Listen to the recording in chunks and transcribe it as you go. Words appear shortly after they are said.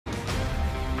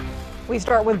We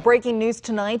start with breaking news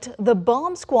tonight. The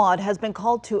bomb squad has been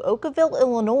called to Okawville,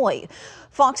 Illinois.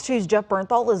 Fox 2's Jeff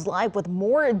Bernthal is live with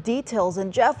more details.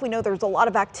 And Jeff, we know there's a lot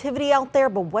of activity out there,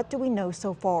 but what do we know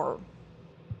so far?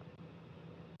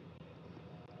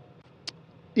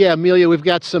 Yeah, Amelia, we've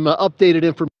got some updated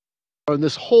information on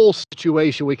this whole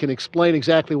situation. We can explain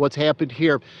exactly what's happened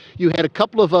here. You had a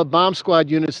couple of bomb squad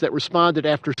units that responded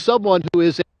after someone who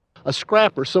is a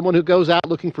scrapper, someone who goes out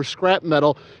looking for scrap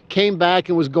metal, came back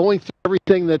and was going through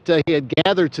everything that he had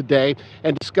gathered today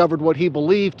and discovered what he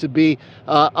believed to be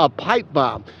a pipe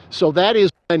bomb. So that is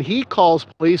when he calls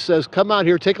police, says, come out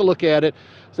here, take a look at it.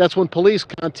 That's when police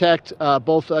contact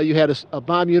both, you had a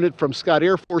bomb unit from Scott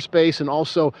Air Force Base and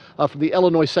also from the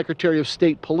Illinois Secretary of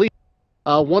State Police.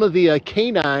 One of the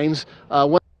canines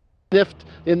went sniffed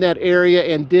in that area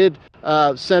and did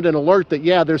send an alert that,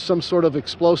 yeah, there's some sort of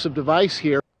explosive device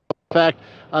here. In fact,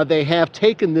 they have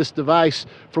taken this device,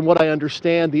 from what I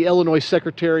understand, the Illinois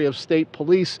Secretary of State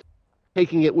Police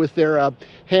taking it with their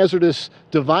hazardous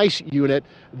device unit.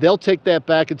 They'll take that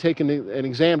back and take an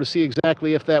exam to see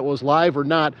exactly if that was live or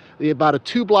not. About a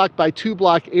 2-block by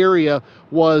 2-block area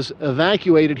was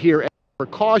evacuated here as a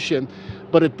precaution.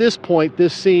 But at this point,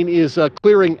 this scene is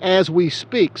clearing as we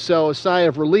speak. So a sigh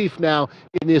of relief now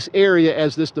in this area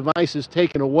as this device is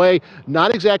taken away.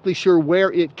 Not exactly sure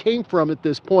where it came from at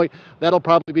this point. That'll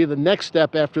probably be the next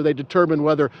step after they determine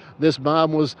whether this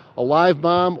bomb was a live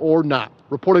bomb or not.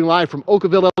 Reporting live from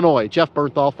Okawville, Illinois, Jeff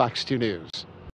Bernthal, Fox 2 News.